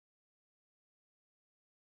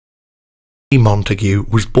Montagu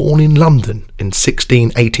was born in London in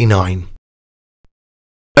 1689.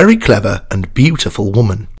 Very clever and beautiful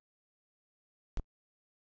woman.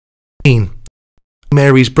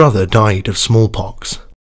 Mary's brother died of smallpox.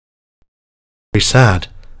 Very sad,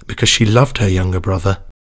 because she loved her younger brother.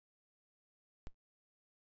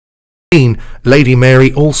 Lady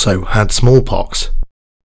Mary also had smallpox.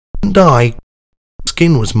 And died. Her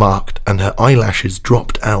skin was marked and her eyelashes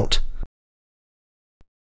dropped out.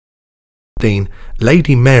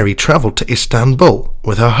 Lady Mary travelled to Istanbul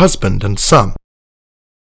with her husband and son,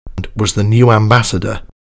 and was the new ambassador.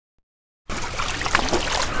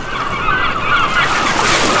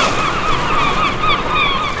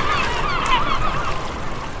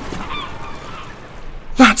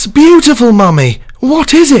 That's beautiful, Mummy!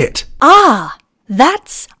 What is it? Ah,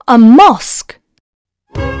 that's a mosque.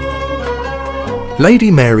 Lady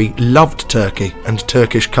Mary loved Turkey and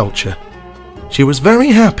Turkish culture. She was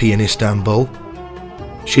very happy in Istanbul.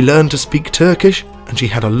 She learned to speak Turkish and she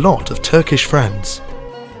had a lot of Turkish friends.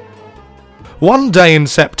 One day in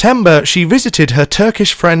September, she visited her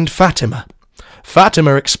Turkish friend Fatima.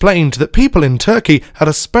 Fatima explained that people in Turkey had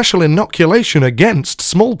a special inoculation against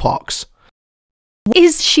smallpox. What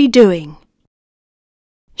is she doing?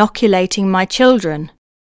 Inoculating my children.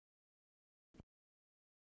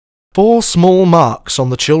 4 small marks on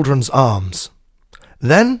the children's arms.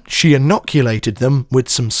 Then she inoculated them with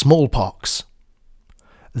some smallpox.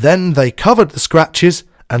 Then they covered the scratches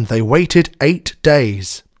and they waited 8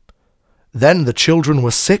 days. Then the children were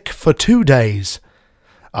sick for 2 days.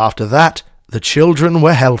 After that, the children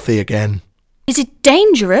were healthy again. Is it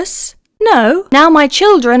dangerous? No. Now my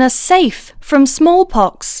children are safe from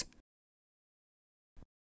smallpox.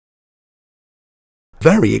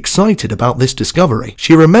 Very excited about this discovery.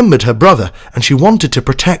 She remembered her brother and she wanted to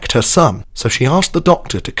protect her son, so she asked the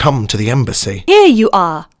doctor to come to the embassy. Here you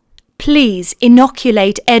are. Please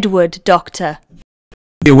inoculate Edward, doctor.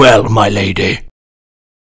 Very well, my lady.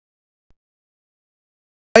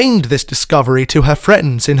 She explained this discovery to her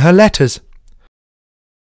friends in her letters.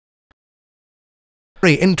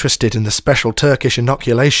 Very interested in the special Turkish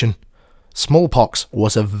inoculation. Smallpox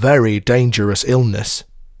was a very dangerous illness.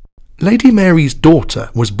 Lady Mary's daughter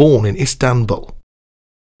was born in Istanbul.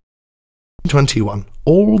 In 1921,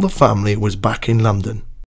 all the family was back in London.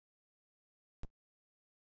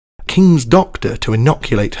 King's doctor to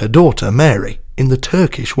inoculate her daughter Mary in the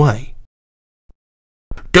Turkish way.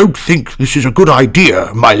 Don't think this is a good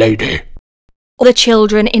idea, my lady. All the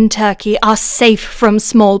children in Turkey are safe from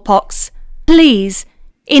smallpox. Please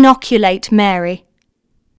inoculate Mary.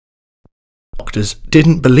 Doctors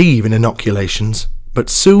didn't believe in inoculations. But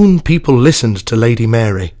soon people listened to Lady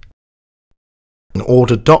Mary and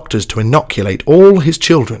ordered doctors to inoculate all his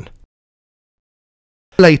children.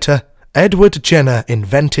 Later, Edward Jenner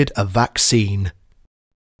invented a vaccine.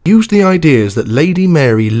 He used the ideas that Lady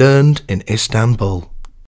Mary learned in Istanbul.